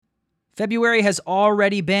February has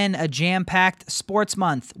already been a jam-packed sports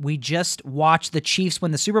month. We just watched the Chiefs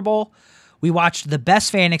win the Super Bowl. We watched the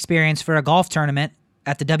best fan experience for a golf tournament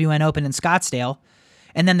at the WN Open in Scottsdale.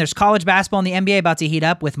 And then there's college basketball and the NBA about to heat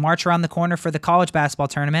up with March around the corner for the college basketball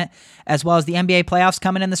tournament, as well as the NBA playoffs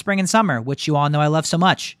coming in the spring and summer, which you all know I love so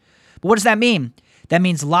much. But what does that mean? That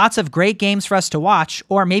means lots of great games for us to watch,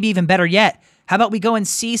 or maybe even better yet, how about we go and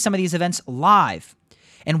see some of these events live?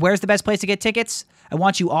 And where's the best place to get tickets? I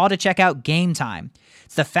want you all to check out Game Time.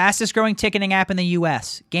 It's the fastest growing ticketing app in the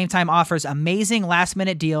US. Game Time offers amazing last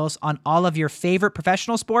minute deals on all of your favorite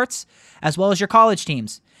professional sports, as well as your college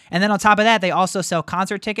teams. And then on top of that, they also sell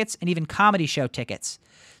concert tickets and even comedy show tickets.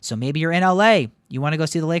 So maybe you're in LA, you want to go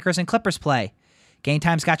see the Lakers and Clippers play. Game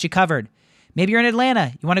Time's got you covered. Maybe you're in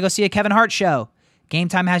Atlanta, you want to go see a Kevin Hart show. Game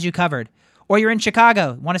Time has you covered. Or you're in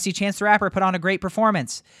Chicago, want to see Chance the Rapper put on a great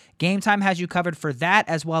performance. Game Time has you covered for that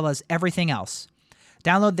as well as everything else.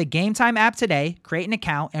 Download the Game Time app today, create an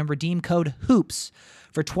account, and redeem code HOOPS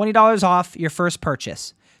for $20 off your first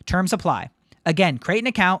purchase. Terms apply. Again, create an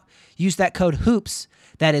account, use that code HOOPS,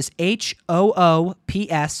 that is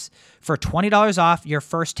HOOPS, for $20 off your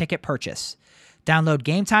first ticket purchase. Download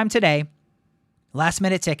Game Time today. Last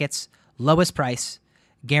minute tickets, lowest price,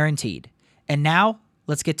 guaranteed. And now,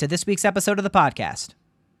 let's get to this week's episode of the podcast.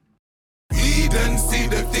 He didn't see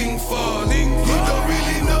the thing falling. You don't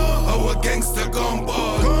really know how a gangster gone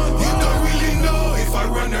ball. You don't really know if I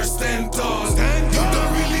run or stand tall. You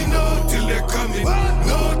don't really know till they're coming.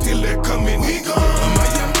 No, till they're coming. We gone. Am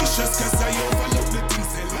I ambitious cause I overlook the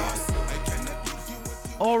things they lost? I cannot give you what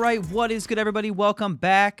you All right, what is good, everybody? Welcome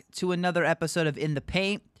back to another episode of In the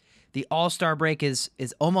Paint. The All-Star break is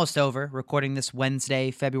almost over, recording this Wednesday,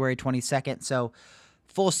 February 22nd, so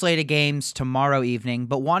full slate of games tomorrow evening,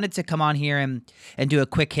 but wanted to come on here and do a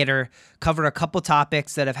quick hitter, cover a couple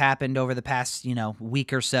topics that have happened over the past,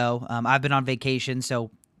 week or so. I've been on vacation, so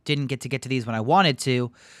didn't get to these when I wanted to,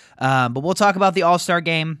 but we'll talk about the All-Star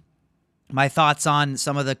game, my thoughts on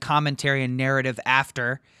some of the commentary and narrative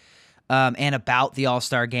after, and about the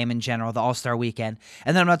All-Star game in general, the All-Star weekend.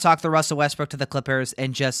 And then I'm going to talk the Russell Westbrook to the Clippers,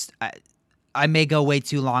 and just, I may go way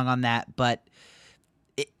too long on that, but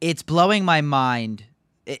it's blowing my mind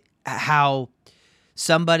how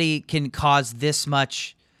somebody can cause this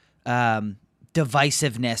much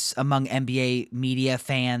divisiveness among NBA media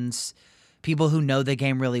fans, people who know the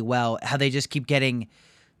game really well, how they just keep getting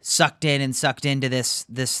sucked into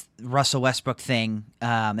this Russell Westbrook thing.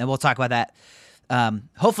 And we'll talk about that.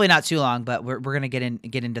 Hopefully not too long, but we're going to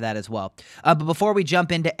get into that as well. But before we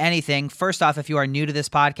jump into anything, first off, if you are new to this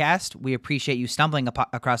podcast, we appreciate you stumbling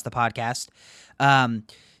across the podcast.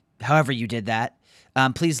 However you did that.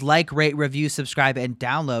 Please like, rate, review, subscribe, and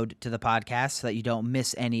download to the podcast so that you don't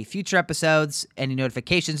miss any future episodes, any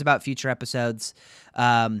notifications about future episodes.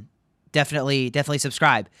 Definitely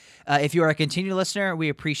subscribe. If you are a continued listener, we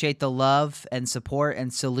appreciate the love and support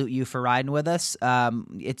and salute you for riding with us.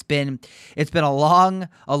 It's been a long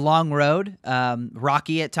road,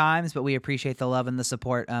 rocky at times, but we appreciate the love and the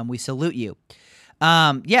support. We salute you.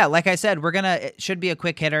 Like I said, it should be a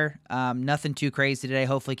quick hitter. Nothing too crazy today,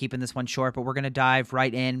 hopefully keeping this one short, but we're going to dive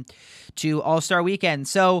right in to All-Star Weekend.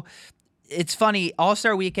 So it's funny,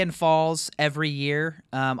 All-Star Weekend falls every year,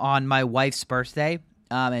 on my wife's birthday.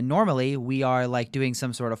 And normally we are like doing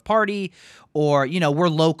some sort of party, or, we're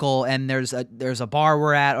local and there's a bar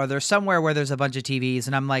we're at, or there's somewhere where there's a bunch of TVs,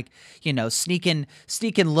 and I'm like, sneaking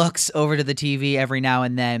looks over to the TV every now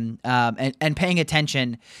and then, and paying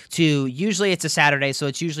attention to, usually it's a Saturday. So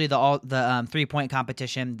it's usually the 3-point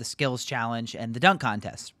competition, the skills challenge, and the dunk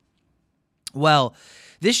contest. Well,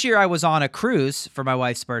 this year I was on a cruise for my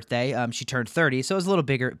wife's birthday. She turned 30, so it was a little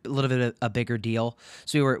bit of a bigger deal.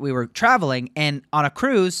 So we were traveling, and on a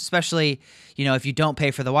cruise, especially, if you don't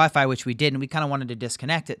pay for the Wi-Fi, which we did, and we kind of wanted to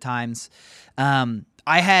disconnect at times. I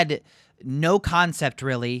had no concept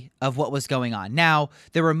really of what was going on. Now,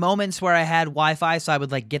 there were moments where I had Wi-Fi, so I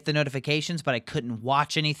would get the notifications, but I couldn't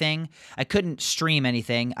watch anything. I couldn't stream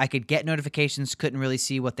anything. I could get notifications, couldn't really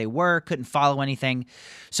see what they were, couldn't follow anything.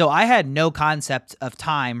 So I had no concept of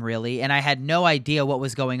time really, and I had no idea what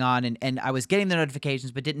was going on, and I was getting the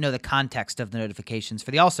notifications, but didn't know the context of the notifications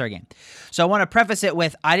for the All-Star game. So I want to preface it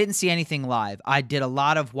with, I didn't see anything live. I did a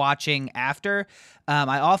lot of watching after.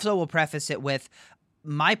 I also will preface it with,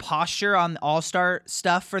 my posture on All-Star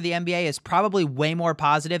stuff for the NBA is probably way more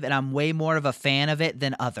positive, and I'm way more of a fan of it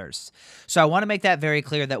than others. So I want to make that very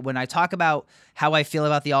clear, that when I talk about how I feel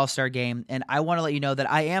about the All-Star game, and I want to let you know that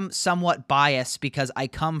I am somewhat biased because I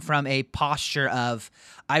come from a posture of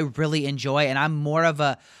I really enjoy, and I'm more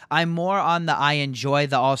on the I enjoy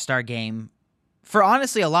the All-Star game for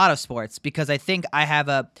honestly a lot of sports, because I think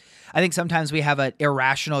sometimes we have an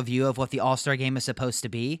irrational view of what the All-Star game is supposed to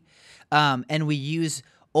be. And we use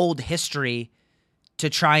old history to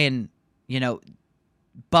try and,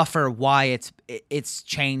 buffer why it's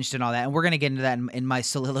changed and all that. And we're going to get into that in my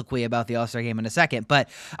soliloquy about the All-Star game in a second. But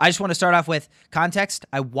I just want to start off with context.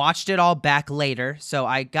 I watched it all back later, so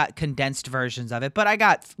I got condensed versions of it, but I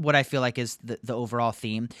got what I feel like is the overall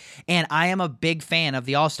theme. And I am a big fan of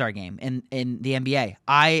the All-Star game in the NBA.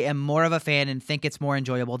 I am more of a fan and think it's more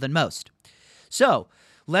enjoyable than most. So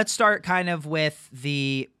let's start kind of with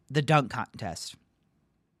the dunk contest.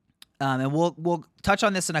 And we'll touch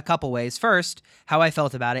on this in a couple ways. First, how I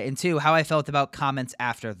felt about it, and two, how I felt about comments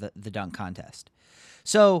after the dunk contest.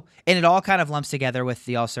 So, and it all kind of lumps together with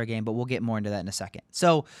the All-Star game, but we'll get more into that in a second.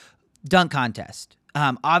 So, dunk contest.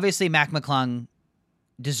 Obviously, Mac McClung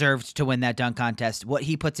deserved to win that dunk contest. What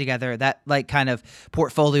he put together, that like kind of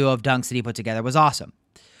portfolio of dunks that he put together was awesome.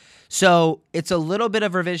 So, it's a little bit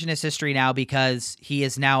of revisionist history now because he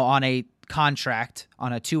is now on a contract,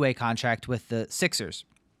 on a two-way contract with the Sixers.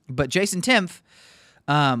 But Jason Timpf,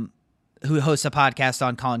 who hosts a podcast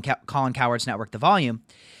on Colin Cowherd's network, The Volume,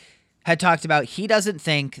 had talked about he doesn't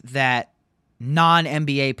think that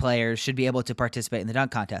non-NBA players should be able to participate in the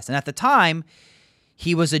dunk contest. And at the time,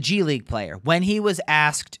 he was a G League player. When he was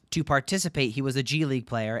asked to participate, he was a G League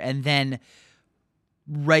player. And then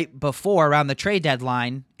right before, around the trade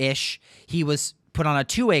deadline-ish, he was put on a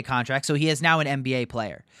two-way contract, so he is now an NBA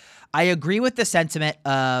player. I agree with the sentiment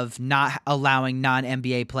of not allowing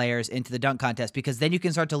non-NBA players into the dunk contest, because then you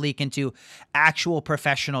can start to leak into actual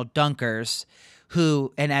professional dunkers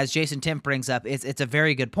who, and as Jason Timpf brings up, it's a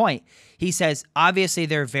very good point. He says, obviously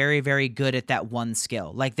they're very, very good at that one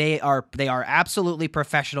skill. Like they are absolutely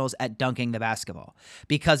professionals at dunking the basketball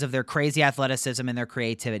because of their crazy athleticism and their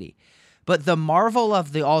creativity. But the marvel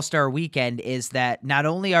of the All-Star weekend is that not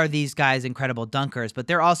only are these guys incredible dunkers, but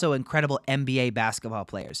they're also incredible NBA basketball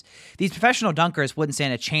players. These professional dunkers wouldn't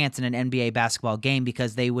stand a chance in an NBA basketball game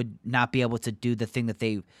because they would not be able to do the thing that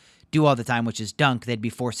they do all the time, which is dunk. They'd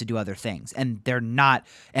be forced to do other things. And they're not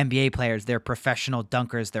NBA players. They're professional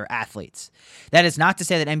dunkers. They're athletes. That is not to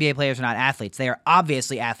say that NBA players are not athletes. They are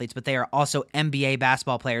obviously athletes, but they are also NBA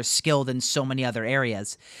basketball players skilled in so many other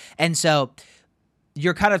areas. And so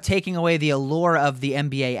you're kind of taking away the allure of the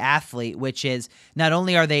NBA athlete, which is not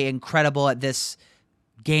only are they incredible at this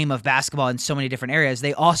game of basketball in so many different areas,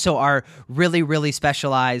 they also are really, really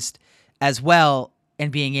specialized as well in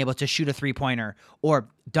being able to shoot a three-pointer or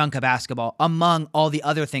dunk a basketball, among all the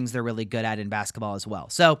other things they're really good at in basketball as well.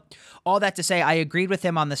 So all that to say, I agreed with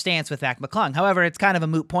him on the stance with Mac McClung. However, it's kind of a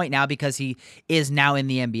moot point now because he is now in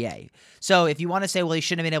the NBA. So if you want to say, well, he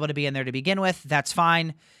shouldn't have been able to be in there to begin with, that's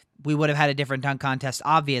fine. We would have had a different dunk contest,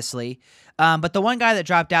 obviously. But the one guy that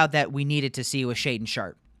dropped out that we needed to see was Shaedon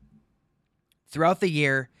Sharpe. Throughout the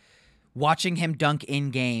year, watching him dunk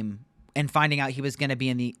in-game and finding out he was going to be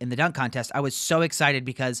in the dunk contest, I was so excited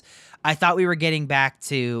because I thought we were getting back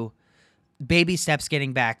to baby steps,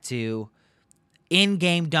 getting back to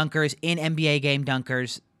in-game dunkers, in NBA game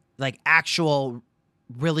dunkers, like actual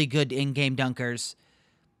really good in-game dunkers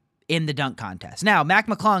in the dunk contest. Now, Mac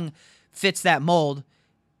McClung fits that mold.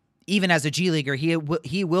 Even as a G Leaguer, he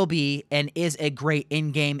will be and is a great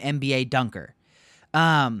in-game NBA dunker.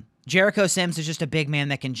 Jericho Sims is just a big man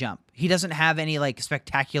that can jump. He doesn't have any like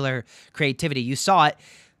spectacular creativity. You saw it.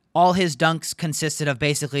 All his dunks consisted of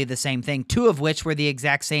basically the same thing, two of which were the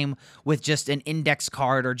exact same with just an index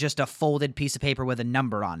card or just a folded piece of paper with a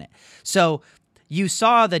number on it. So you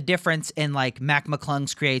saw the difference in like Mac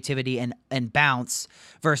McClung's creativity and bounce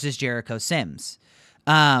versus Jericho Sims.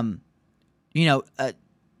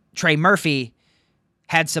 Trey Murphy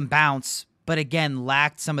had some bounce, but again,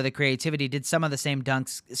 lacked some of the creativity, did some of the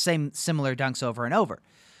same similar dunks over and over.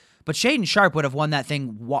 But Shaedon Sharpe would have won that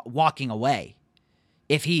thing walking away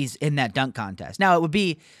if he's in that dunk contest. Now,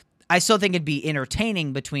 I still think it'd be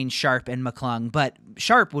entertaining between Sharpe and McClung, but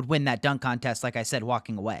Sharpe would win that dunk contest, like I said,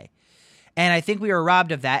 walking away. And I think we were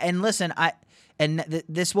robbed of that. And listen,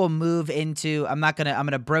 this will move into, I'm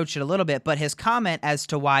going to broach it a little bit, but his comment as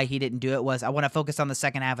to why he didn't do it was, I want to focus on the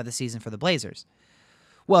second half of the season for the Blazers.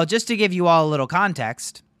 Well, just to give you all a little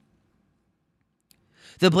context,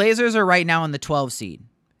 the Blazers are right now in the 12 seed.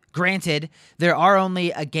 Granted, there are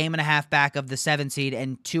only a game and a half back of the 7 seed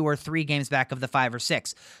and 2 or 3 games back of the 5 or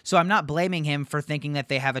 6. So I'm not blaming him for thinking that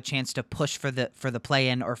they have a chance to push for the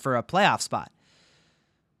play-in or for a playoff spot.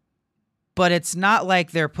 But it's not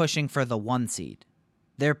like they're pushing for the 1 seed.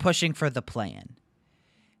 They're pushing for the play-in.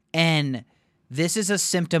 And this is a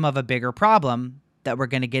symptom of a bigger problem that we're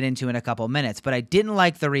going to get into in a couple minutes. But I didn't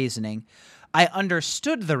like the reasoning. I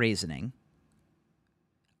understood the reasoning.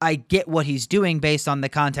 I get what he's doing based on the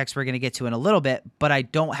context we're going to get to in a little bit, but I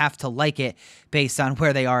don't have to like it based on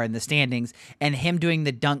where they are in the standings. And him doing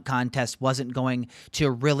the dunk contest wasn't going to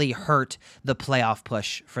really hurt the playoff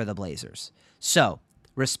push for the Blazers. So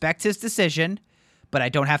respect his decision, but I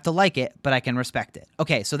don't have to like it, but I can respect it.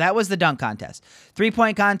 Okay, so that was the dunk contest.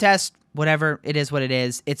 3-point contest, whatever, it is what it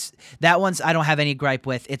is. That one's I don't have any gripe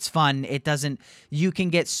with. It's fun.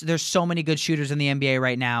 There's so many good shooters in the NBA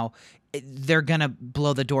right now. They're going to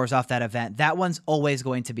blow the doors off that event. That one's always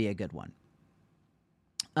going to be a good one.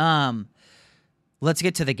 Let's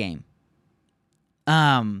get to the game.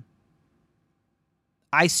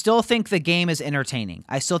 I still think the game is entertaining.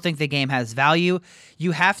 I still think the game has value.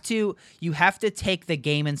 You have to take the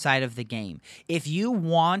game inside of the game. If you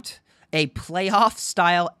want a playoff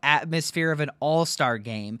style atmosphere of an all-star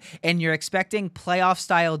game and you're expecting playoff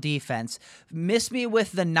style defense, miss me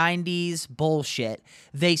with the 90s bullshit.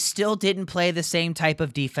 They still didn't play the same type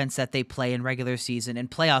of defense that they play in regular season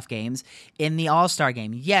and playoff games in the all-star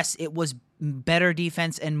game. Yes, it was better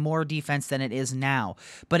defense and more defense than it is now,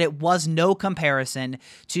 but it was no comparison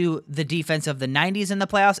to the defense of the 90s in the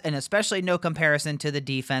playoffs, and especially no comparison to the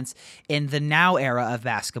defense in the now era of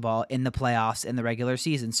basketball in the playoffs in the regular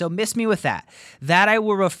season. So miss me with that. That I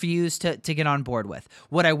will refuse to get on board with.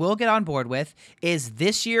 What I will get on board with is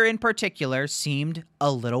this year in particular seemed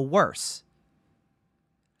a little worse.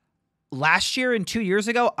 Last year and 2 years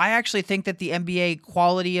ago, I actually think that the NBA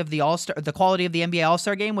quality of the NBA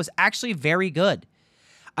All-Star game was actually very good.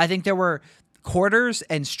 I think there were quarters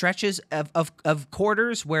and stretches of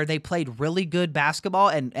quarters where they played really good basketball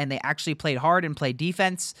and they actually played hard and played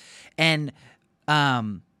defense. And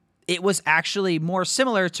it was actually more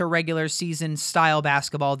similar to regular season style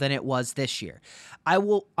basketball than it was this year. I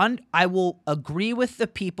will agree with the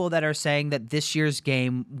people that are saying that this year's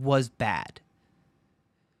game was bad.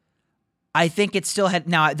 I think it still had...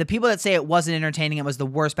 Now, the people that say it wasn't entertaining, it was the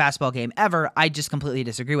worst basketball game ever, I just completely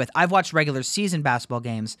disagree with. I've watched regular season basketball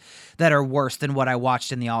games that are worse than what I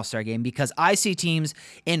watched in the All-Star game because I see teams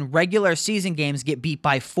in regular season games get beat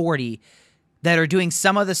by 40 that are doing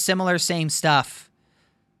some of the similar same stuff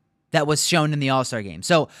that was shown in the All-Star game.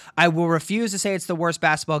 So I will refuse to say it's the worst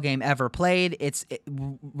basketball game ever played.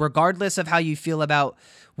 Regardless of how you feel about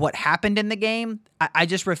what happened in the game, I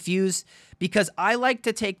just refuse because I like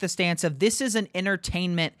to take the stance of this is an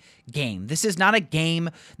entertainment game. This is not a game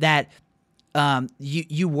that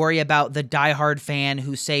you worry about the diehard fan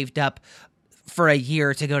who saved up for a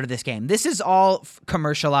year to go to this game. This is all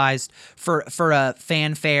commercialized for a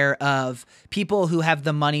fanfare of people who have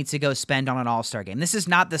the money to go spend on an all-star game. This is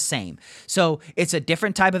not the same. So it's a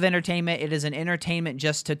different type of entertainment. It is an entertainment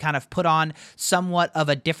just to kind of put on somewhat of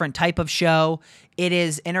a different type of show. It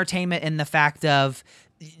is entertainment in the fact of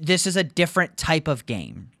this is a different type of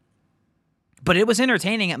game. But it was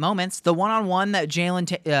entertaining at moments. The one-on-one that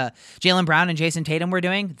Jaylen Brown and Jason Tatum were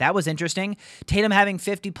doing, that was interesting. Tatum having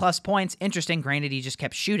 50-plus points, interesting. Granted, he just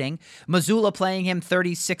kept shooting. Mazzulla playing him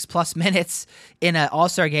 36-plus minutes in an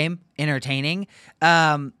all-star game, entertaining.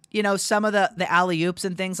 Some of the alley-oops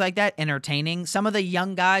and things like that, entertaining. Some of the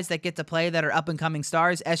young guys that get to play that are up-and-coming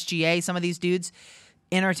stars, SGA, some of these dudes,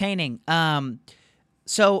 entertaining.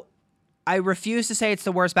 So I refuse to say it's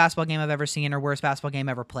the worst basketball game I've ever seen or worst basketball game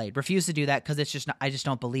ever played. Refuse to do that because it's just I just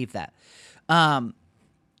don't believe that.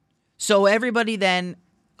 So everybody then.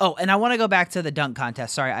 Oh, and I want to go back to the dunk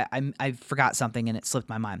contest. Sorry, I forgot something and it slipped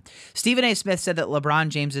my mind. Stephen A. Smith said that LeBron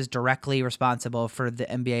James is directly responsible for the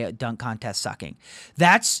NBA dunk contest sucking.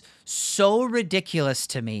 That's so ridiculous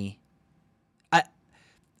to me.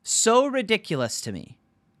 So ridiculous to me.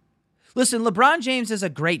 Listen, LeBron James is a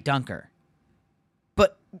great dunker.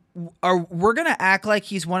 But we're going to act like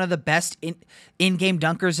he's one of the best in-game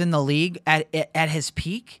dunkers in the league at his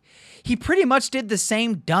peak? He pretty much did the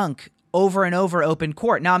same dunk over and over open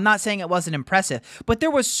court. Now, I'm not saying it wasn't impressive, but there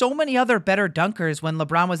was so many other better dunkers when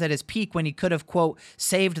LeBron was at his peak when he could have, quote,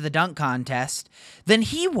 saved the dunk contest than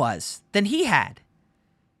he had.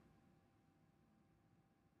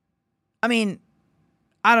 I mean,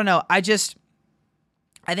 I don't know.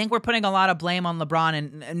 I think we're putting a lot of blame on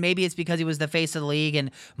LeBron, and maybe it's because he was the face of the league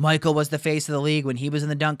and Michael was the face of the league when he was in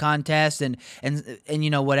the dunk contest and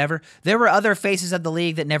whatever. There were other faces of the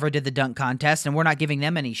league that never did the dunk contest, and we're not giving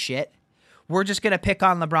them any shit. We're just going to pick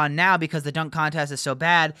on LeBron now because the dunk contest is so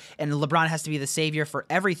bad and LeBron has to be the savior for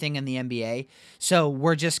everything in the NBA. So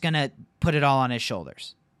we're just going to put it all on his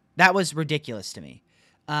shoulders. That was ridiculous to me.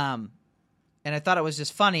 And I thought it was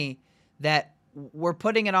just funny that we're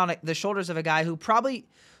putting it on the shoulders of a guy who probably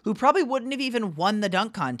wouldn't have even won the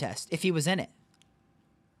dunk contest if he was in it.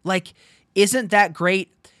 Like, isn't that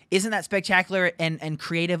great? isn't that spectacular and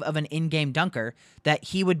creative of an in-game dunker that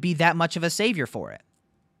he would be that much of a savior for it.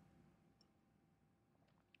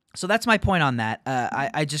 So that's my point on that.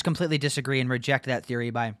 I just completely disagree and reject that theory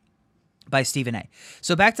by Stephen A.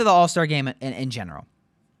 So back to the All-Star game in general.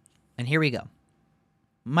 And here we go.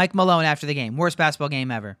 Mike Malone after the game. Worst basketball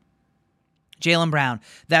game ever. Jaylen Brown.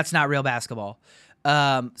 That's not real basketball.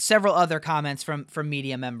 Several other comments from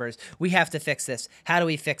media members. We have to fix this. How do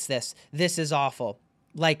we fix this? This is awful.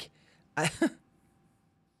 And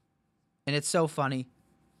it's so funny.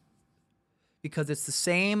 Because it's the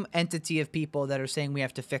same entity of people that are saying we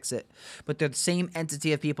have to fix it, but they're the same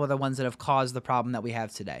entity of people, the ones that have caused the problem that we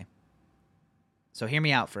have today. So hear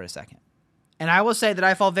me out for a second. And I will say that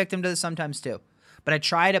I fall victim to this sometimes too, but I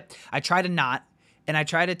try to not, and I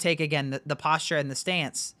try to take again the posture and the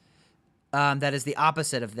stance that is the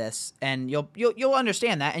opposite of this, and you'll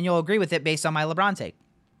understand that, and you'll agree with it based on my LeBron take.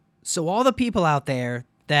 So all the people out there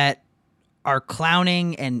that are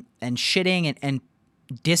clowning and shitting and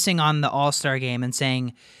dissing on the All-Star game and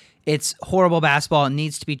saying it's horrible basketball, it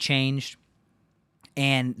needs to be changed,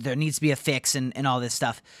 and there needs to be a fix and all this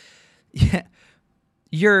stuff.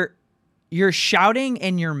 You're shouting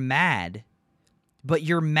and you're mad, but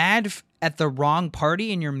you're mad at the wrong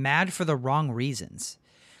party and you're mad for the wrong reasons.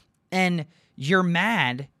 And you're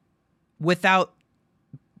mad without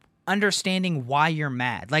understanding why you're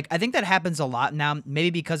mad. Like, I think that happens a lot now, maybe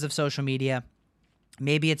because of social media.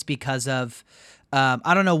 Maybe it's because of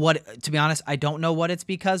I don't know what, to be honest, I don't know what it's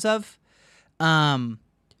because of. But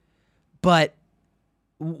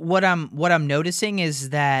what I'm noticing is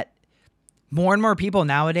that more and more people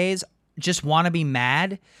nowadays just want to be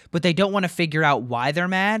mad, but they don't want to figure out why they're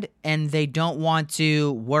mad, and they don't want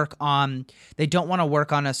to work on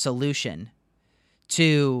a solution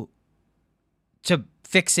to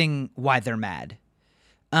fixing why they're mad.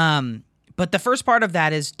 But the first part of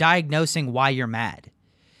that is diagnosing why you're mad.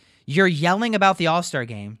 You're yelling about the All-Star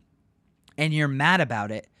game and you're mad about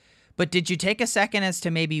it, but did you take a second as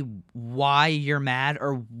to maybe why you're mad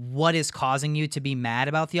or what is causing you to be mad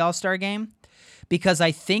about the All-Star game? Because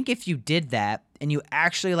I think if you did that and you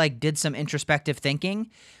actually did some introspective thinking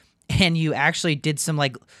and you actually did some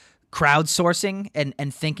crowdsourcing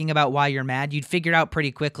and thinking about why you're mad, you'd figure out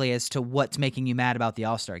pretty quickly as to what's making you mad about the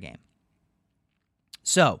All-Star game.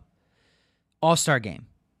 So, All-Star game.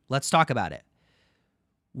 Let's talk about it.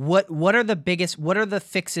 What are the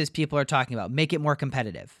fixes people are talking about? Make it more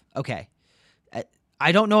competitive. Okay.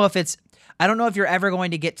 I don't know if you're ever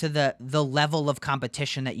going to get to the level of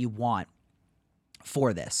competition that you want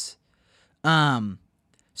for this.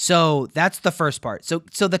 So that's the first part. So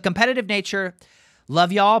the competitive nature,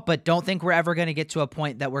 love y'all, but don't think we're ever going to get to a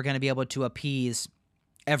point that we're going to be able to appease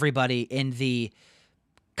everybody in the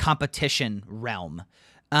competition realm.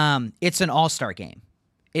 It's an all-star game.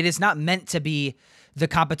 It is not meant to be the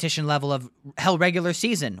competition level of regular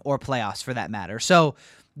season or playoffs for that matter. So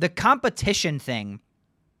the competition thing,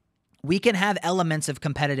 we can have elements of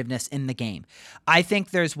competitiveness in the game. I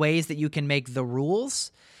think there's ways that you can make the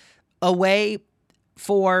rules a way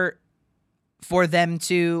for them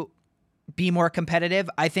to be more competitive.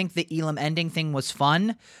 I think the Elam ending thing was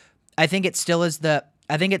fun. I think it still is the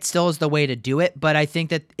way to do it, but I think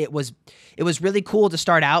that it was really cool to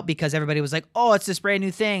start out because everybody was like, "Oh, it's this brand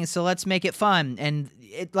new thing, so let's make it fun." And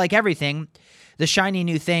it, like everything, the shiny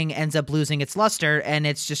new thing ends up losing its luster, and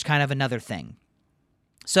it's just kind of another thing.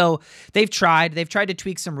 So they've tried to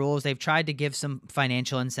tweak some rules. They've tried to give some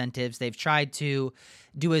financial incentives. They've tried to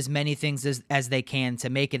do as many things as they can to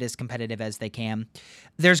make it as competitive as they can.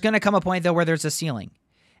 There's going to come a point though where there's a ceiling.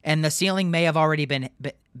 And the ceiling may have already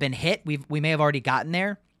been hit. We may have already gotten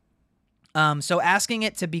there. So asking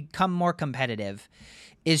it to become more competitive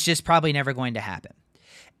is just probably never going to happen.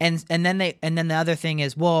 And then the other thing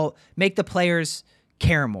is, well, make the players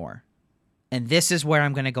care more. And this is where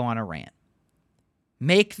I'm going to go on a rant.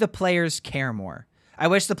 Make the players care more. I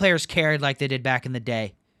wish the players cared like they did back in the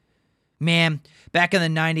day. Man, back in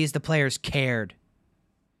the 90s, the players cared.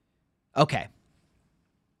 Okay.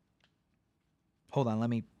 Hold on, let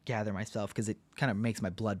me gather myself because it kind of makes my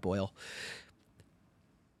blood boil.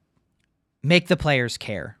 Make the players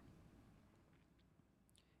care.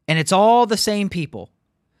 And it's all the same people.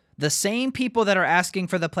 The same people that are asking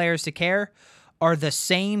for the players to care are the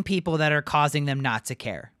same people that are causing them not to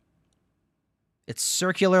care. It's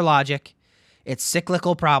circular logic. It's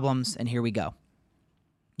cyclical problems, and here we go.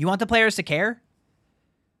 You want the players to care?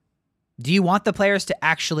 Do you want the players to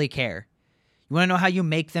actually care? You want to know how you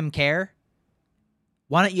make them care?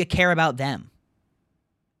 Why don't you care about them?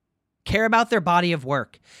 Care about their body of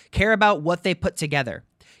work. Care about what they put together.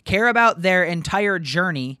 Care about their entire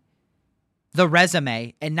journey the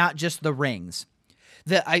resume and not just the rings.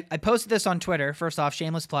 I posted this on Twitter. First off,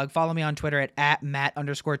 shameless plug. Follow me on Twitter at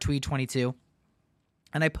Matt_Tweed22.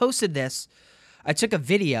 And I posted this. I took a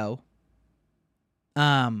video.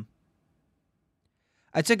 I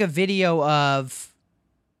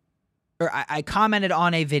commented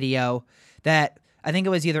on a video that I think it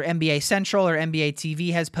was either NBA Central or NBA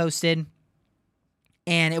TV has posted.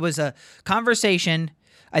 And it was a conversation.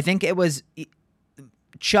 I think it was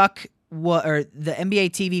Chuck or the NBA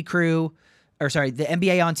TV crew, the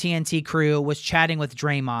NBA on TNT crew was chatting with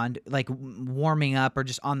Draymond, like warming up or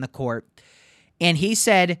just on the court. And he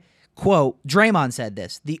said, quote, Draymond said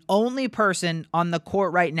this, "The only person on the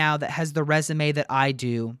court right now that has the resume that I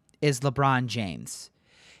do is LeBron James."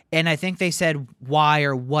 And I think they said, why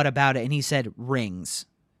or what about it? And he said, rings.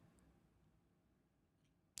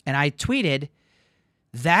 And I tweeted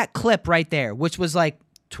that clip right there, which was like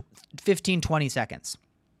 15, 20 seconds.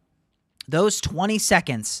 Those 20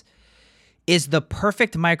 seconds is the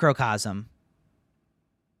perfect microcosm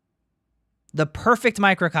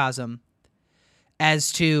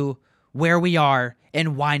as to where we are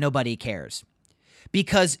and why nobody cares.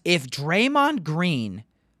 Because if Draymond Green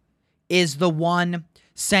is the one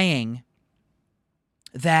saying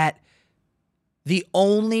that the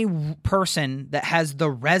only person that has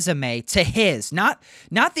the resume to his, not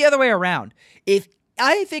the other way around.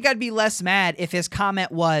 I think I'd be less mad if his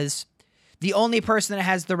comment was, the only person that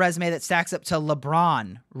has the resume that stacks up to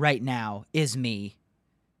LeBron right now is me.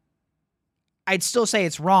 I'd still say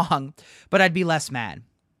it's wrong, but I'd be less mad.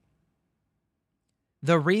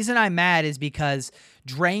 The reason I'm mad is because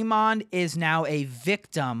Draymond is now a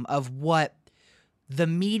victim of what the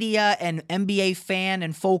media and NBA fan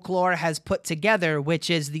and folklore has put together, which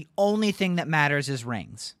is the only thing that matters is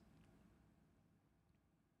rings.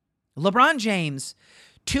 LeBron James,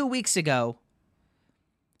 2 weeks ago,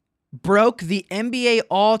 broke the NBA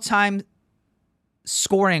all-time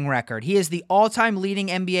scoring record. He is the all-time leading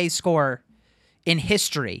NBA scorer in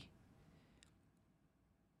history.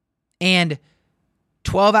 And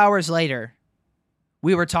 12 hours later,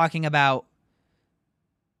 we were talking about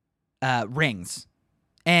rings.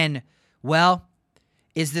 And, well,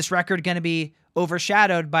 is this record going to be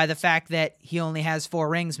overshadowed by the fact that he only has 4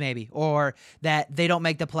 rings maybe, or that they don't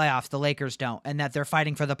make the playoffs, the Lakers don't, and that they're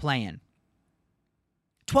fighting for the play-in?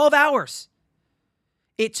 12 hours.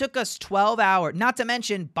 It took us 12 hours, not to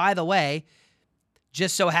mention, by the way,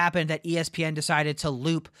 just so happened that ESPN decided to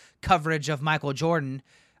loop coverage of Michael Jordan.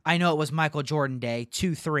 I know it was Michael Jordan Day,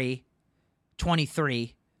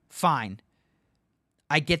 2/3/23, fine.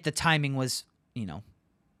 I get the timing was,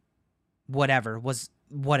 whatever, was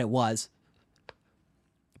what it was.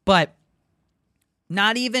 But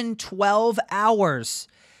not even 12 hours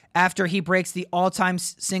after he breaks the all-time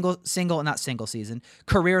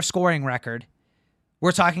career scoring record,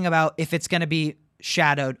 we're talking about if it's going to be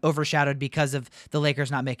overshadowed because of the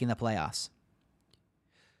Lakers not making the playoffs.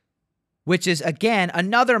 Which is, again,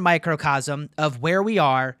 another microcosm of where we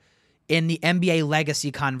are in the NBA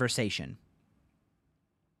legacy conversation.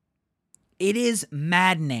 It is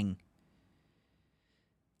maddening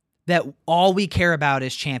that all we care about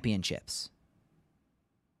is championships.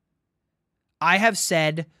 I have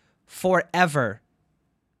said forever,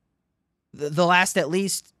 the last at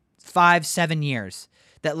least 5-7 years,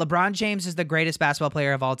 that LeBron James is the greatest basketball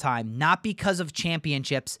player of all time, not because of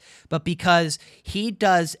championships, but because he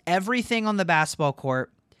does everything on the basketball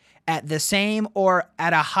court at the same or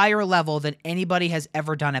at a higher level than anybody has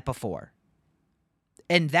ever done it before.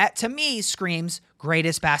 And that, to me, screams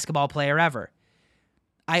greatest basketball player ever.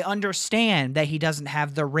 I understand that he doesn't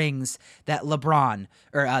have the rings that LeBron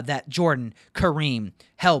or that Jordan, Kareem,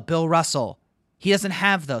 Bill Russell. He doesn't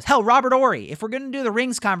have those. Robert Horry. If we're going to do the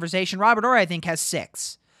rings conversation, Robert Horry, I think,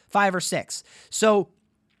 has 5 or 6. So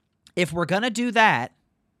if we're going to do that,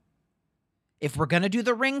 if we're going to do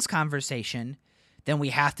the rings conversation, then we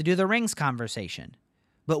have to do the rings conversation.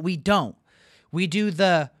 But we don't. We do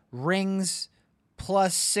the rings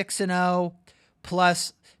plus 6-0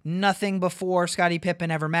 plus nothing before Scottie Pippen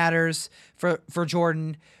ever matters for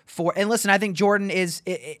Jordan. And listen, I think Jordan is,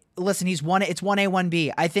 he's one. It's 1A,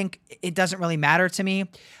 1B. I think it doesn't really matter to me.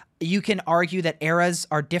 You can argue that eras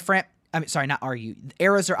are different.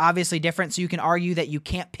 Eras are obviously different. So you can argue that you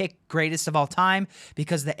can't pick greatest of all time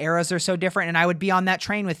because the eras are so different. And I would be on that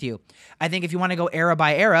train with you. I think if you want to go era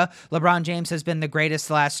by era, LeBron James has been the greatest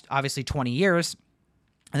the last, obviously, 20 years.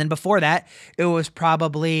 And then before that, it was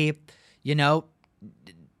probably,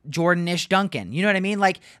 Jordan-ish Duncan. You know what I mean?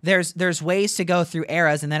 Like there's ways to go through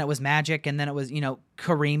eras, and then it was Magic, and then it was,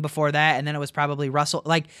 Kareem before that, and then it was probably Russell.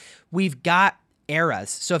 Like we've got eras.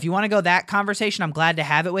 So if you want to go that conversation, I'm glad to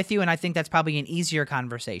have it with you, and I think that's probably an easier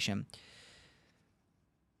conversation.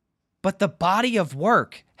 But the body of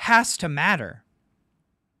work has to matter.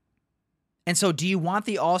 And so do you want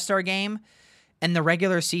the All-Star game and the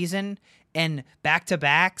regular season and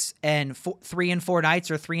back-to-backs and 3 and 4 nights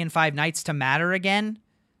or 3 and 5 nights to matter again?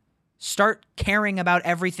 Start caring about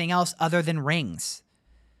everything else other than rings.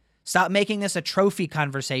 Stop making this a trophy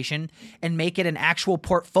conversation and make it an actual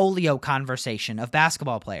portfolio conversation of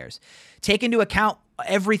basketball players. Take into account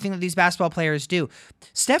everything that these basketball players do.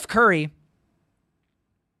 Steph Curry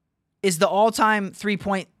is the all-time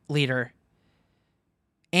three-point leader,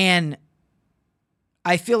 and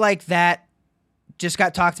I feel like that just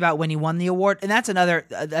got talked about when he won the award. And that's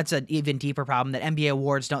an even deeper problem, that NBA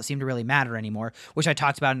awards don't seem to really matter anymore, which I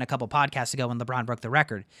talked about in a couple podcasts ago when LeBron broke the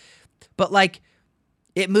record. But like,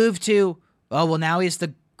 it moved to, oh, well, now he's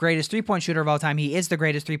the greatest three-point shooter of all time. He is the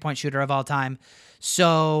greatest three-point shooter of all time.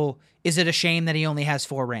 So is it a shame that he only has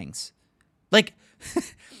 4 rings? Like,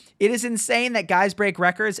 it is insane that guys break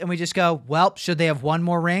records and we just go, well, should they have 1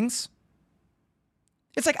 more rings?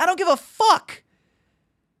 It's like, I don't give a fuck.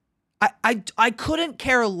 I couldn't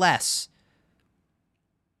care less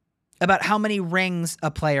about how many rings a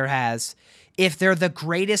player has if they're the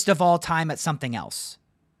greatest of all time at something else.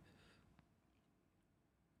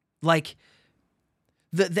 Like,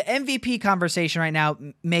 the MVP conversation right now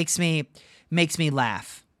makes me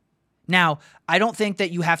laugh. Now, I don't think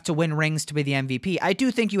that you have to win rings to be the MVP. I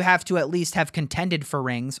do think you have to at least have contended for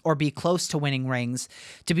rings or be close to winning rings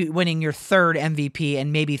to be winning your 3rd MVP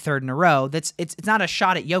and maybe 3rd in a row. It's not a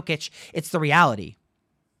shot at Jokic. It's the reality.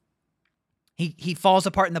 He falls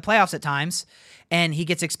apart in the playoffs at times, and he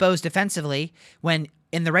gets exposed defensively when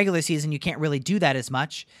in the regular season you can't really do that as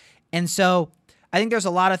much. And so I think there's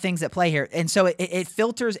a lot of things at play here. And so it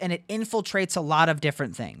filters and it infiltrates a lot of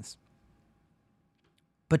different things.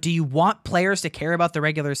 But do you want players to care about the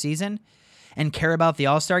regular season and care about the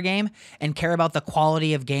All-Star game and care about the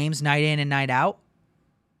quality of games night in and night out?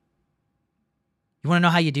 You want to know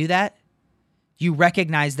how you do that? You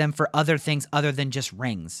recognize them for other things other than just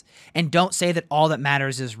rings. And don't say that all that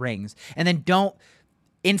matters is rings. And then don't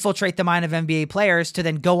infiltrate the mind of NBA players to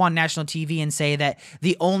then go on national TV and say that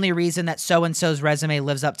the only reason that so-and-so's resume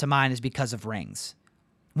lives up to mine is because of rings.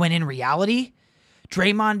 When in reality,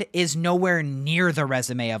 Draymond is nowhere near the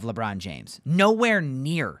resume of LeBron James. Nowhere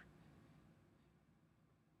near.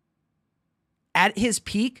 At his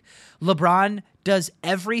peak, LeBron does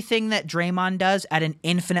everything that Draymond does at an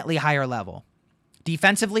infinitely higher level.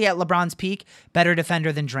 Defensively, at LeBron's peak, better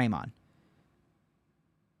defender than Draymond.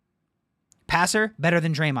 Passer, better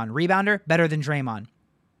than Draymond. Rebounder, better than Draymond.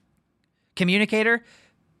 Communicator,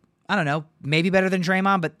 I don't know, maybe better than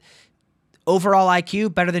Draymond, but overall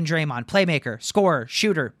IQ, better than Draymond. Playmaker, scorer,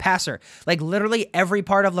 shooter, passer. Like literally every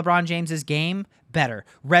part of LeBron James's game, better.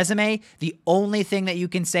 Resume, the only thing that you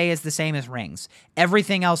can say is the same as rings.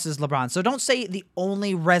 Everything else is LeBron. So don't say the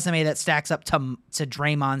only resume that stacks up to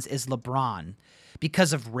Draymond's is LeBron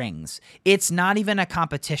because of rings. It's not even a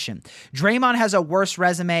competition. Draymond has a worse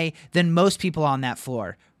resume than most people on that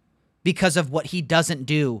floor because of what he doesn't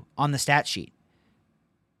do on the stat sheet.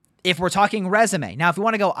 If we're talking resume. Now, if we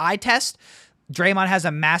want to go eye test, Draymond has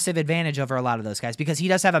a massive advantage over a lot of those guys because he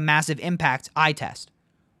does have a massive impact eye test.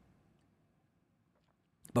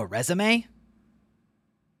 But resume?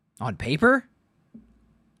 On paper?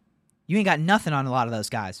 You ain't got nothing on a lot of those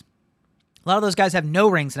guys. A lot of those guys have no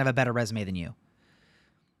rings and have a better resume than you.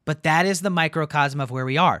 But that is the microcosm of where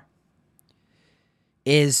we are.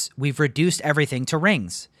 Is we've reduced everything to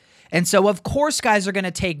rings. And so, of course, guys are going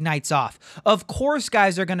to take nights off. Of course,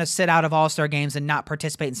 guys are going to sit out of All-Star games and not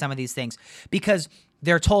participate in some of these things because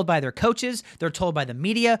they're told by their coaches, they're told by the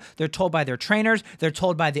media, they're told by their trainers, they're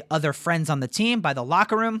told by the other friends on the team, by the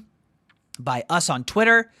locker room, by us on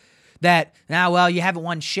Twitter that, well, you haven't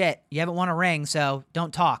won shit. You haven't won a ring, so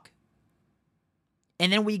don't talk.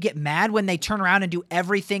 And then we get mad when they turn around and do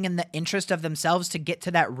everything in the interest of themselves to get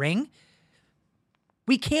to that ring.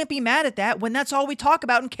 We can't be mad at that when that's all we talk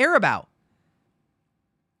about and care about.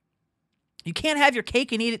 You can't have your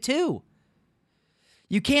cake and eat it too.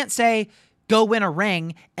 You can't say, go win a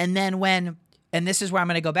ring, and then and this is where I'm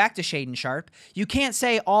going to go back to Shaedon Sharpe, you can't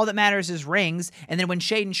say all that matters is rings, and then when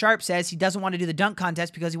Shaedon Sharpe says he doesn't want to do the dunk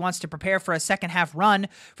contest because he wants to prepare for a second half run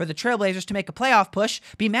for the Trailblazers to make a playoff push,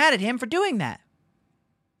 be mad at him for doing that.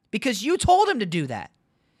 Because you told him to do that.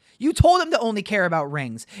 You told him to only care about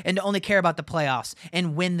rings and to only care about the playoffs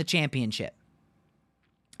and win the championship.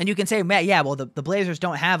 And you can say, Matt, yeah, well, the Blazers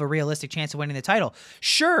don't have a realistic chance of winning the title.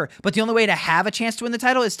 Sure, but the only way to have a chance to win the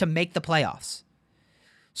title is to make the playoffs.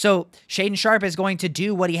 So Shaden Sharp is going to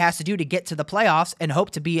do what he has to do to get to the playoffs and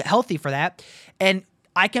hope to be healthy for that. And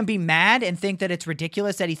I can be mad and think that it's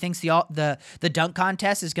ridiculous that he thinks the dunk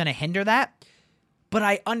contest is going to hinder that. But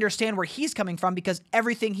I understand where he's coming from, because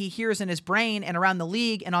everything he hears in his brain and around the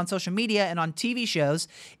league and on social media and on TV shows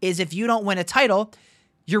is, if you don't win a title,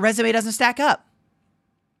 your resume doesn't stack up.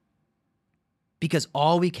 Because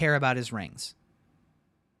all we care about is rings.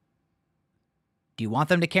 Do you want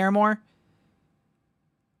them to care more?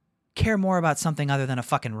 Care more about something other than a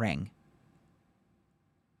fucking ring.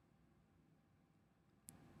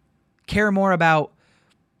 Care more about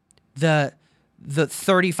the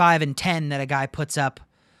 35-10 that a guy puts up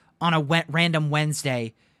on a random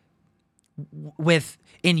Wednesday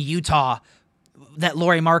in Utah that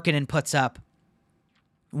Lauri Markkanen puts up,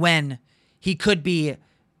 when they could be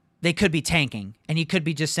tanking and he could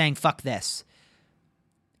be just saying, fuck this.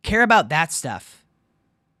 Care about that stuff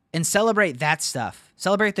and celebrate that stuff.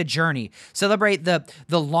 Celebrate the journey. Celebrate the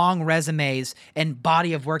long resumes and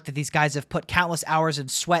body of work that these guys have put countless hours of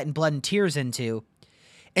sweat and blood and tears into,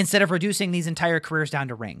 instead of reducing these entire careers down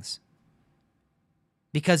to rings.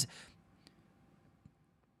 Because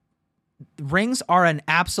rings are an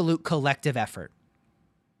absolute collective effort.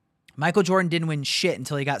 Michael Jordan didn't win shit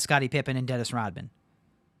until he got Scottie Pippen and Dennis Rodman.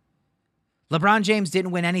 LeBron James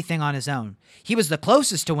didn't win anything on his own. He was the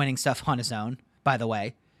closest to winning stuff on his own, by the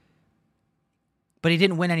way. But he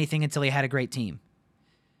didn't win anything until he had a great team.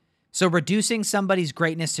 So reducing somebody's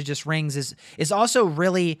greatness to just rings is also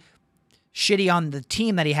really shitty on the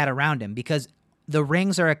team that he had around him, because the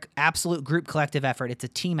rings are an absolute group collective effort. It's a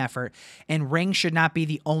team effort, and rings should not be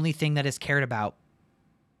the only thing that is cared about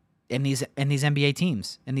in these NBA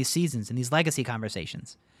teams, in these seasons, in these legacy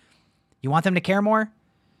conversations. You want them to care more?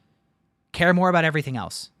 Care more about everything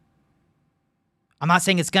else. I'm not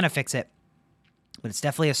saying it's going to fix it, but it's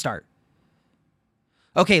definitely a start.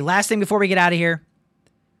 Okay, last thing before we get out of here.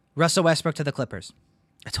 Russell Westbrook to the Clippers.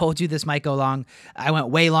 I told you this might go long. I went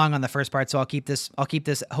way long on the first part, so I'll keep this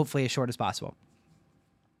hopefully as short as possible.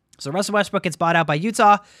 So Russell Westbrook gets bought out by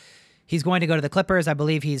Utah. He's going to go to the Clippers. I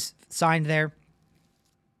believe he's signed there.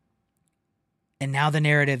 And now the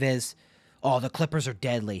narrative is, oh, the Clippers are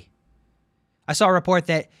deadly. I saw a report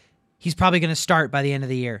that he's probably going to start by the end of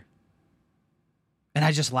the year. And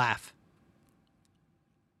I just laugh.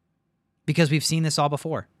 Because we've seen this all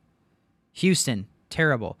before. Houston,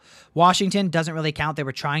 terrible. Washington doesn't really count. They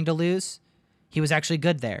were trying to lose. He was actually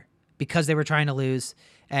good there because they were trying to lose,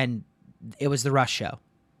 and it was the Russ show.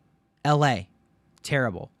 LA,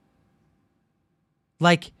 terrible.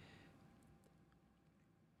 Like,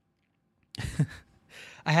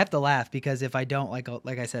 I have to laugh because if I don't,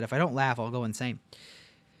 like I said, if I don't laugh, I'll go insane.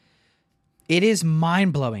 It is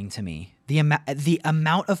mind-blowing to me, the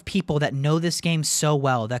amount of people that know this game so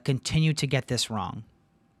well that continue to get this wrong.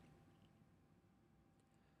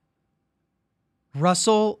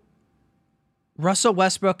 Russell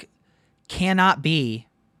Westbrook cannot be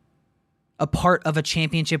a part of a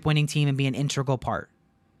championship winning team and be an integral part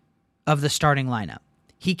of the starting lineup.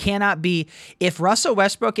 He cannot be. If Russell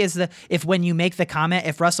Westbrook when you make the comment,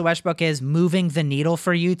 if Russell Westbrook is moving the needle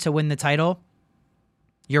for you to win the title,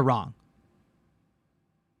 you're wrong.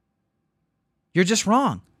 You're just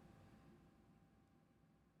wrong.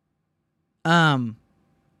 And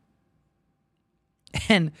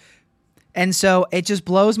so it just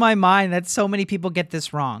blows my mind that so many people get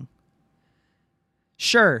this wrong.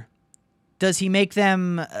 Sure. Does he make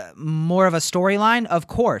them more of a storyline? Of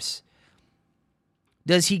course.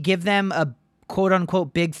 Does he give them a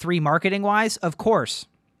quote-unquote big three marketing-wise? Of course.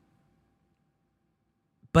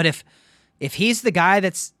 But if he's the guy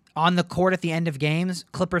that's on the court at the end of games,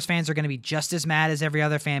 Clippers fans are going to be just as mad as every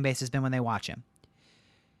other fan base has been when they watch him.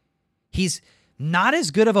 He's not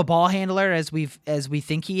as good of a ball handler as we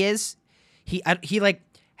think he is. He like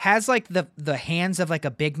has like the hands of like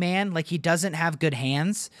a big man. Like he doesn't have good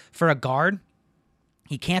hands for a guard.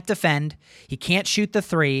 He can't defend. He can't shoot the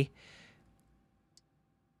three.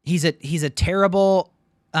 He's a terrible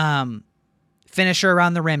finisher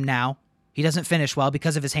around the rim now. He doesn't finish well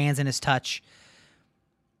because of his hands and his touch.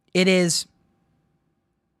 It is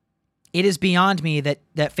beyond me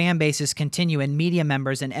that fan bases continue and media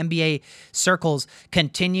members and NBA circles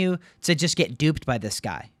continue to just get duped by this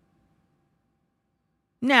guy.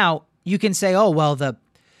 Now, you can say, oh, well, the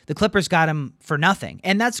Clippers got him for nothing.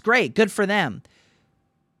 And that's great. Good for them.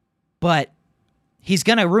 But he's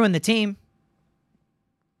going to ruin the team.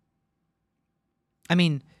 I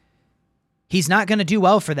mean, he's not going to do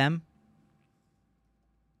well for them.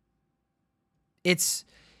 It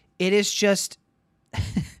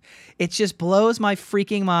just blows my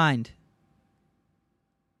freaking mind.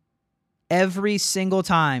 every single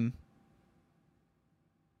time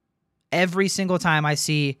I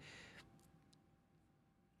see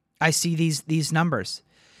these numbers.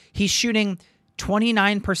 He's shooting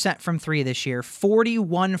 29% from 3 this year,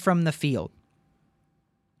 41 from the field.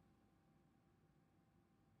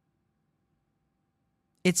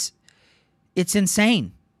 It's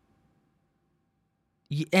insane.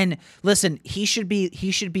 And listen, he should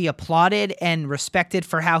be applauded and respected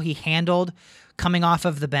for how he handled coming off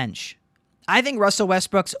of the bench. I think Russell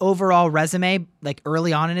Westbrook's overall resume, like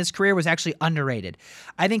early on in his career, was actually underrated.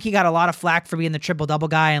 I think he got a lot of flack for being the triple-double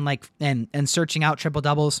guy and searching out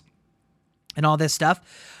triple-doubles and all this stuff.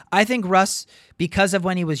 I think Russ, because of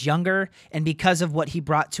when he was younger and because of what he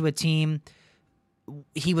brought to a team,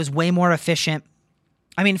 he was way more efficient.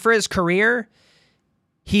 I mean, for his career,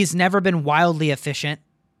 he's never been wildly efficient.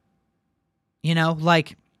 You know,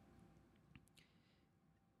 like,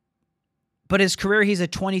 but his career, he's a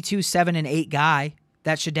 22, 7, and 8 guy.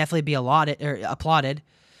 That should definitely be applauded.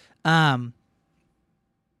 But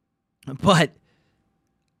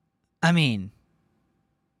I mean,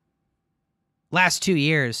 last 2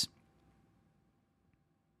 years,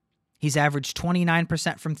 he's averaged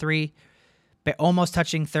 29% from 3, almost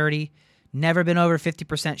touching 30. Never been over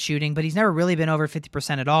 50% shooting, but he's never really been over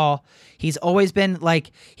 50% at all. He's always been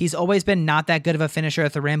not that good of a finisher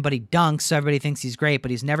at the rim, but he dunks, so everybody thinks he's great, but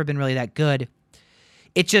he's never been really that good.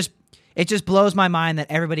 It just blows my mind that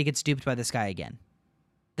everybody gets duped by this guy again.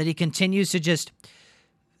 That he continues to just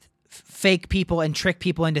fake people and trick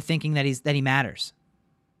people into thinking that he matters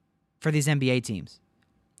for these NBA teams.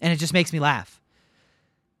 And it just makes me laugh.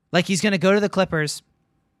 Like, he's going to go to the Clippers.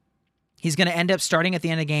 He's going to end up starting at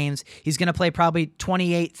the end of games. He's going to play probably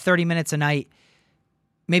 28, 30 minutes a night,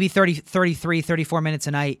 maybe 30, 33, 34 minutes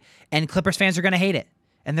a night, and Clippers fans are going to hate it.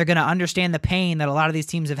 And they're going to understand the pain that a lot of these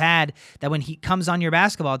teams have had, that when he comes on your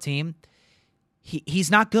basketball team,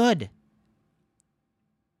 he's not good.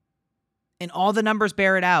 And all the numbers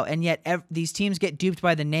bear it out, and yet these teams get duped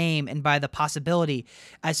by the name and by the possibility.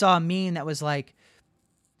 I saw a meme that was like,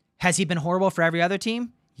 has he been horrible for every other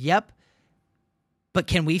team? Yep. But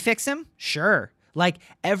can we fix him? Sure. Like,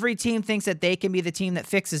 every team thinks that they can be the team that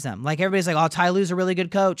fixes him. Like, everybody's like, oh, Ty Lue's a really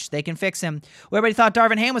good coach. They can fix him. Well, everybody thought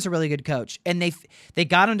Darvin Ham was a really good coach. And they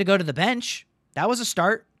got him to go to the bench. That was a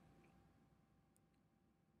start.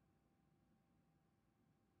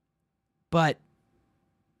 But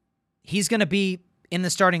he's going to be in the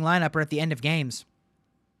starting lineup or at the end of games.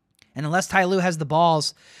 And unless Ty Lue has the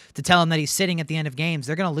balls to tell him that he's sitting at the end of games,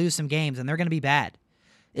 they're going to lose some games, and they're going to be bad.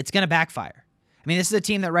 It's going to backfire. I mean, this is a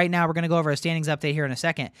team that right now, we're going to go over a standings update here in a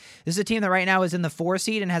second. This is a team that right now is in the 4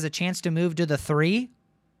 seed and has a chance to move to the 3.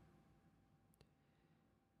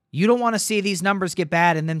 You don't want to see these numbers get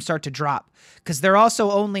bad and then start to drop, because they're also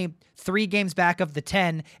only 3 games back of the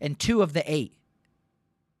 10 and 2 of the 8.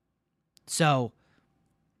 So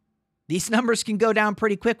these numbers can go down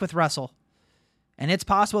pretty quick with Russell, and it's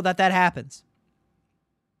possible that happens.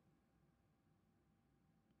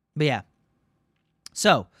 But yeah.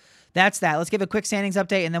 So that's that. Let's give a quick standings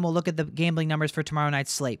update, and then we'll look at the gambling numbers for tomorrow night's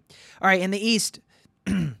slate. All right, in the East,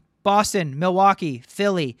 Boston, Milwaukee,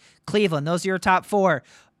 Philly, Cleveland. Those are your top 4.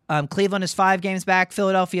 Cleveland is 5 games back.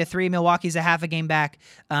 Philadelphia 3. Milwaukee's a half a game back.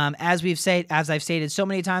 As I've stated so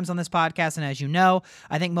many times on this podcast, and as you know,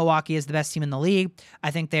 I think Milwaukee is the best team in the league.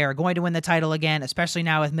 I think they are going to win the title again, especially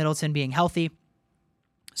now with Middleton being healthy.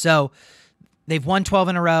 So they've won 12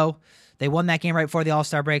 in a row. They won that game right before the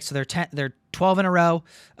All-Star break, so they're 12 in a row.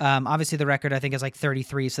 Obviously, the record, I think, is like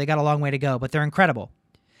 33, so they got a long way to go, but they're incredible.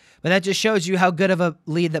 But that just shows you how good of a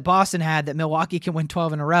lead that Boston had, that Milwaukee can win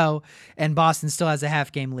 12 in a row, and Boston still has a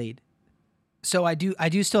half-game lead. So I do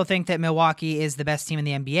still think that Milwaukee is the best team in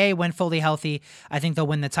the NBA. When fully healthy, I think they'll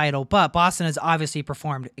win the title, but Boston has obviously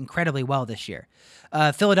performed incredibly well this year.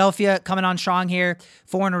 Philadelphia coming on strong here,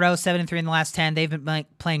 4 in a row, 7-3 in the last 10. They've been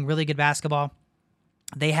playing really good basketball.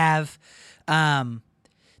 They have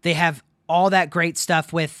all that great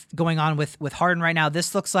stuff going on with Harden right now.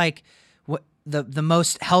 This looks like what the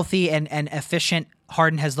most healthy and efficient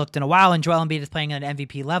Harden has looked in a while, and Joel Embiid is playing at an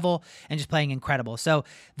MVP level and just playing incredible. So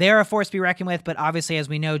they're a force to be reckoned with, but obviously, as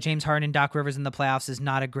we know, James Harden and Doc Rivers in the playoffs is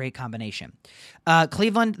not a great combination.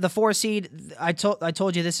 Cleveland, the 4 seed, I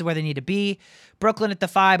told you this is where they need to be. Brooklyn at the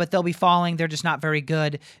 5, but they'll be falling. They're just not very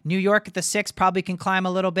good. New York at the 6 probably can climb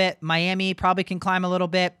a little bit. Miami probably can climb a little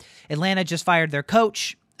bit. Atlanta just fired their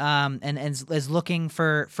coach and is looking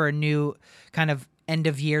for a new kind of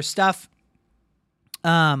end-of-year stuff.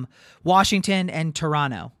 Washington and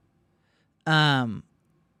Toronto.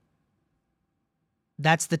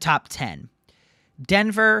 That's the top 10.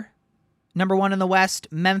 Denver Number 1 in the West,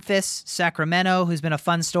 Memphis, Sacramento, who's been a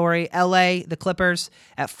fun story. LA, the Clippers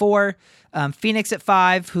at 4. Phoenix at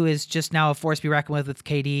 5, who is just now a force to be reckoned with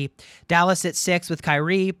KD. Dallas at 6 with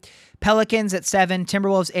Kyrie. Pelicans at 7.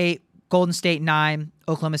 Timberwolves 8. Golden State 9.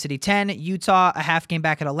 Oklahoma City 10. Utah a half game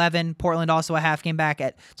back at 11. Portland also a half game back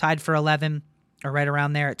at tied for 11, or right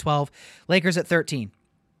around there at 12. Lakers at 13.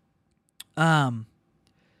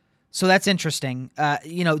 So that's interesting.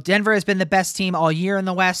 Denver has been the best team all year in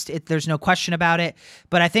the West. There's no question about it.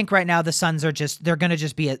 But I think right now the Suns are they're going to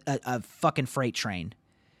just be a fucking freight train.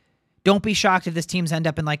 Don't be shocked if this team's end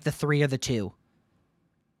up in like the 3 or the 2.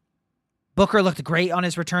 Booker looked great on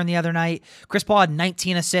his return the other night. Chris Paul had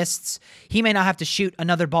 19 assists. He may not have to shoot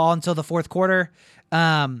another ball until the fourth quarter.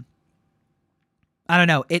 I don't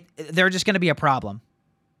know. They're just going to be a problem.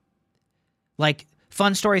 Like,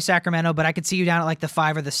 fun story, Sacramento, but I could see you down at like the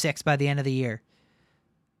 5 or the 6 by the end of the year.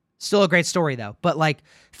 Still a great story, though. But like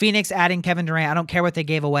Phoenix adding Kevin Durant, I don't care what they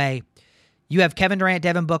gave away. You have Kevin Durant,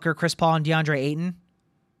 Devin Booker, Chris Paul, and DeAndre Ayton.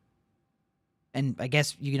 And I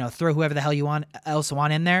guess, throw whoever the hell you else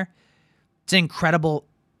want in there. It's an incredible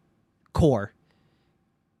core.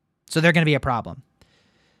 So they're going to be a problem.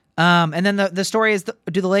 And then the story is,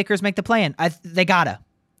 do the Lakers make the play-in? They gotta.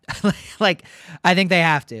 I think they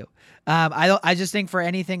have to. I just think for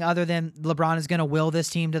anything other than LeBron is going to will this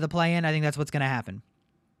team to the play-in, I think that's what's going to happen.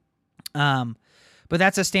 But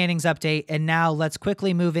that's a standings update. And now let's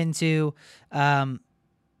quickly move into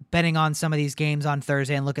betting on some of these games on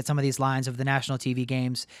Thursday and look at some of these lines of the national TV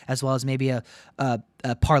games, as well as maybe a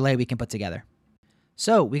parlay we can put together.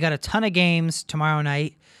 So we got a ton of games tomorrow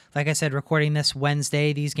night. Like I said, recording this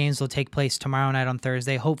Wednesday. These games will take place tomorrow night on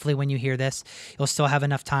Thursday. Hopefully when you hear this, you'll still have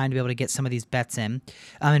enough time to be able to get some of these bets in.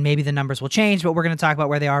 And maybe the numbers will change, but we're going to talk about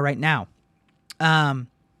where they are right now.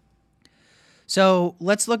 So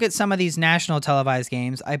let's look at some of these national televised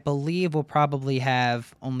games. I believe we'll probably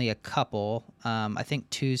have only a couple. I think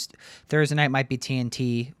Thursday night might be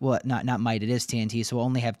TNT. Well, not might. It is TNT, so we'll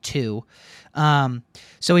only have 2.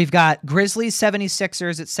 So we've got Grizzlies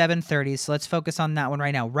 76ers at 7:30. So let's focus on that one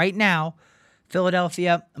right now. Right now,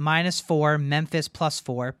 Philadelphia -4, Memphis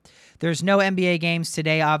 +4. There's no NBA games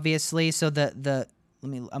today, obviously. So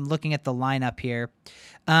I'm looking at the lineup here.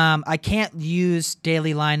 I can't use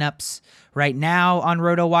daily lineups right now on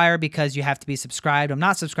RotoWire because you have to be subscribed. I'm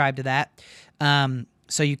not subscribed to that.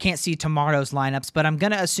 So you can't see tomorrow's lineups, but I'm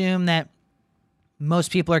going to assume that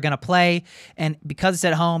most people are going to play. And because it's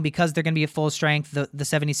at home, because they're going to be at full strength, the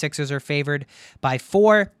 76ers are favored by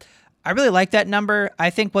 4. I really like that number. I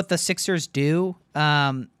think what the Sixers do,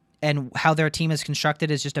 and how their team is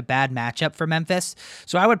constructed is just a bad matchup for Memphis.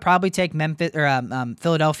 So I would probably take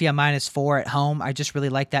Philadelphia -4 at home. I just really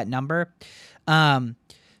like that number.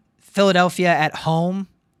 Philadelphia at home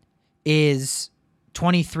is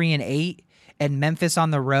 23-8, and Memphis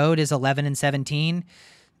on the road is 11-17.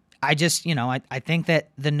 I just, I think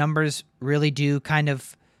that the numbers really do kind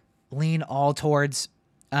of lean all towards,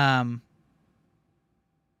 would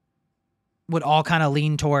all kind of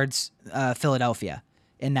lean towards Philadelphia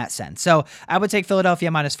in that sense. So I would take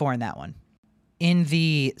Philadelphia -4 in that one. In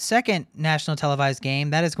the second national televised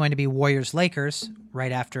game, that is going to be Warriors-Lakers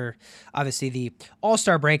right after, obviously, the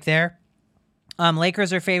All-Star break there.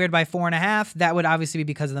 Lakers are favored by 4.5. That would obviously be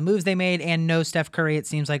because of the moves they made and no Steph Curry, it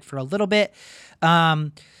seems like, for a little bit.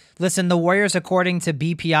 Listen, the Warriors, according to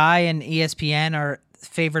BPI and ESPN, are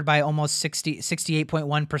favored by almost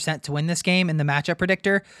 68.1% to win this game in the matchup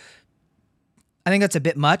predictor. I think that's a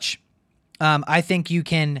bit much. I think you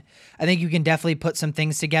can definitely put some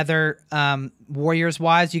things together, Warriors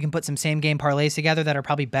wise. You can put some same game parlays together that are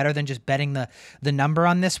probably better than just betting the number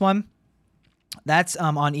on this one. That's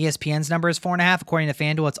on ESPN's number is 4.5. According to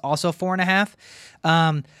FanDuel, it's also 4.5.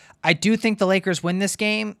 I do think the Lakers win this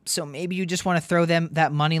game, so maybe you just want to throw them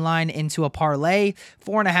that money line into a parlay.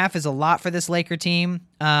 4.5 is a lot for this Laker team.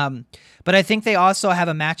 But I think they also have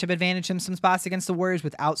a matchup advantage in some spots against the Warriors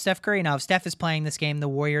without Steph Curry. Now, if Steph is playing this game, the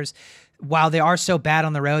Warriors, while they are so bad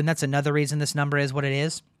on the road, and that's another reason this number is what it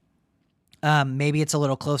is, maybe it's a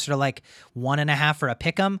little closer to like 1.5 for a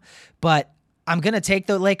pick'em, but I'm going to take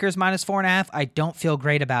the Lakers -4.5. I don't feel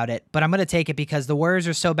great about it, but I'm going to take it because the Warriors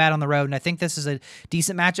are so bad on the road, and I think this is a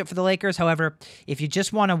decent matchup for the Lakers. However, if you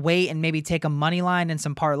just want to wait and maybe take a money line and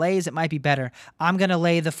some parlays, it might be better. I'm going to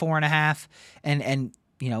lay the 4.5 and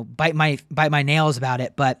bite my nails about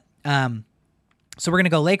it. But so we're going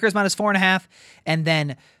to go Lakers -4.5, and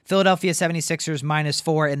then Philadelphia 76ers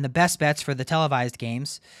 -4 in the best bets for the televised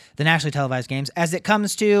games, the nationally televised games. As it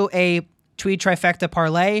comes to a Tweed trifecta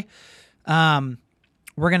parlay,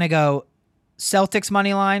 we're going to go Celtics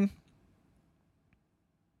money line,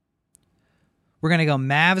 We're going to go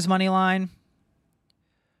Mavs money line.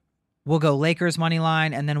 We'll go Lakers money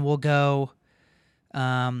line, and then we'll go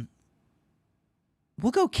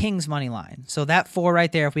Kings money line. So that 4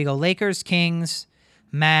 right there, if we go Lakers, Kings,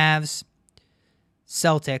 Mavs,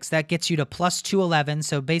 Celtics, that gets you to plus 211.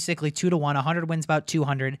 So basically 2-1, 100 wins about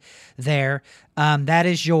 200 there. That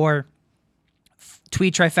is your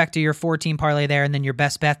tweet trifecta, your 4-team parlay there. And then your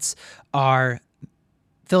best bets are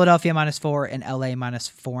Philadelphia -4 and LA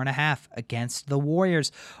 -4.5 against the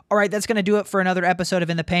Warriors. All right, that's going to do it for another episode of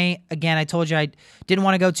In the Paint. Again, I told you I didn't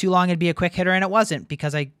want to go too long. It'd be a quick hitter, and it wasn't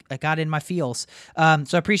because I got in my feels. So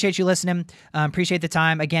I appreciate you listening. Appreciate the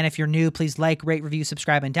time. Again, if you're new, please like, rate, review,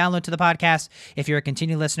 subscribe, and download to the podcast. If you're a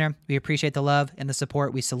continued listener, we appreciate the love and the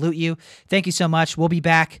support. We salute you. Thank you so much. We'll be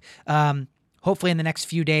back hopefully in the next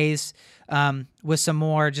few days with some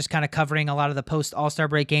more just kind of covering a lot of the post-All-Star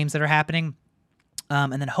break games that are happening.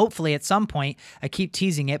 And then hopefully at some point, I keep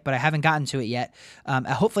teasing it, but I haven't gotten to it yet.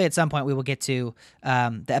 Hopefully at some point we will get to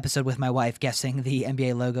the episode with my wife guessing the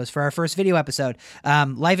NBA logos for our first video episode.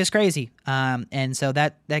 Life is crazy, and so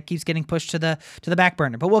that keeps getting pushed to the back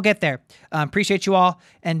burner. But we'll get there. Appreciate you all,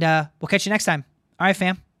 and we'll catch you next time. All right,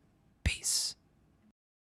 fam. Peace.